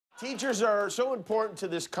Teachers are so important to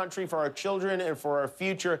this country, for our children and for our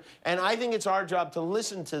future, and I think it's our job to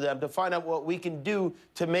listen to them, to find out what we can do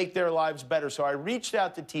to make their lives better. So I reached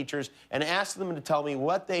out to teachers and asked them to tell me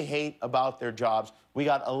what they hate about their jobs. We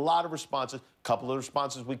got a lot of responses. A couple of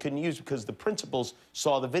responses we couldn't use because the principals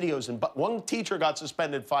saw the videos, and one teacher got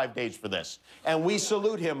suspended 5 days for this. And we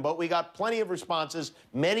salute him, but we got plenty of responses,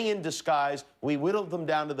 many in disguise. We whittled them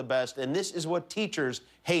down to the best, and this is what teachers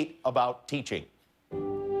hate about teaching.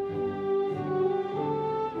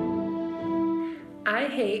 I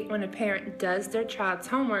hate when a parent does their child's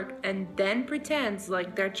homework and then pretends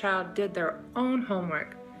like their child did their own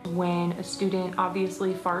homework. When a student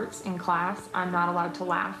obviously farts in class, I'm not allowed to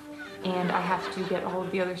laugh, and I have to get all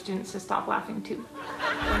of the other students to stop laughing too.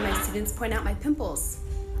 When my students point out my pimples,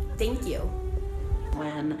 thank you.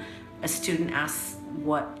 When a student asks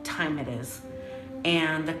what time it is,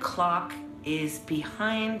 and the clock is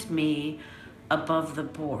behind me above the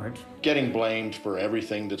board. Getting blamed for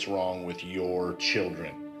everything that's wrong with your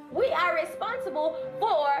children. We are responsible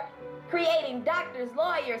for creating doctors,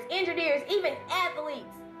 lawyers, engineers, even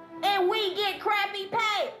athletes. And we get crappy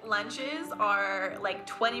pay. Lunches are like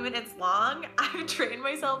 20 minutes long. I've trained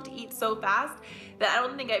myself to eat so fast that I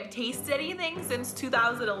don't think I've tasted anything since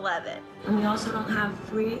 2011. And we also don't have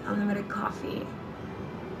free unlimited coffee.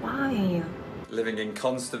 Why? Living in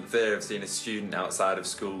constant fear of seeing a student outside of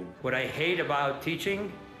school. What I hate about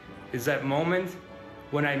teaching is that moment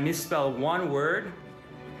when I misspell one word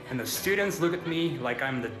and the students look at me like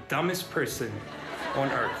I'm the dumbest person on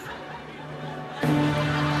earth. You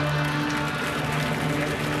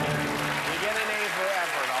get an A for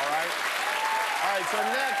effort, all right? All right, so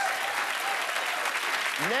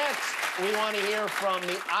next, we want to hear from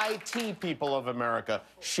the IT people of America.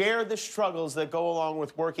 Share the struggles that go along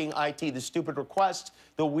with working IT, the stupid requests,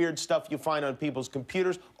 the weird stuff you find on people's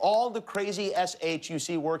computers, all the crazy SH you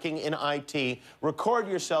see working in IT. Record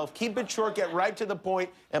yourself, keep it short, get right to the point,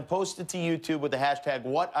 and post it to YouTube with the hashtag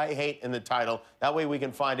WhatIHate in the title. That way we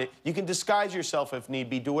can find it. You can disguise yourself if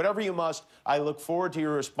need be. Do whatever you must. I look forward to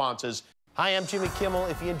your responses. Hi, I'm Jimmy Kimmel.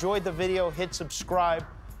 If you enjoyed the video, hit subscribe.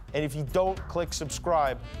 And if you don't click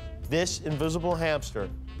subscribe, this invisible hamster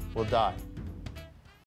will die.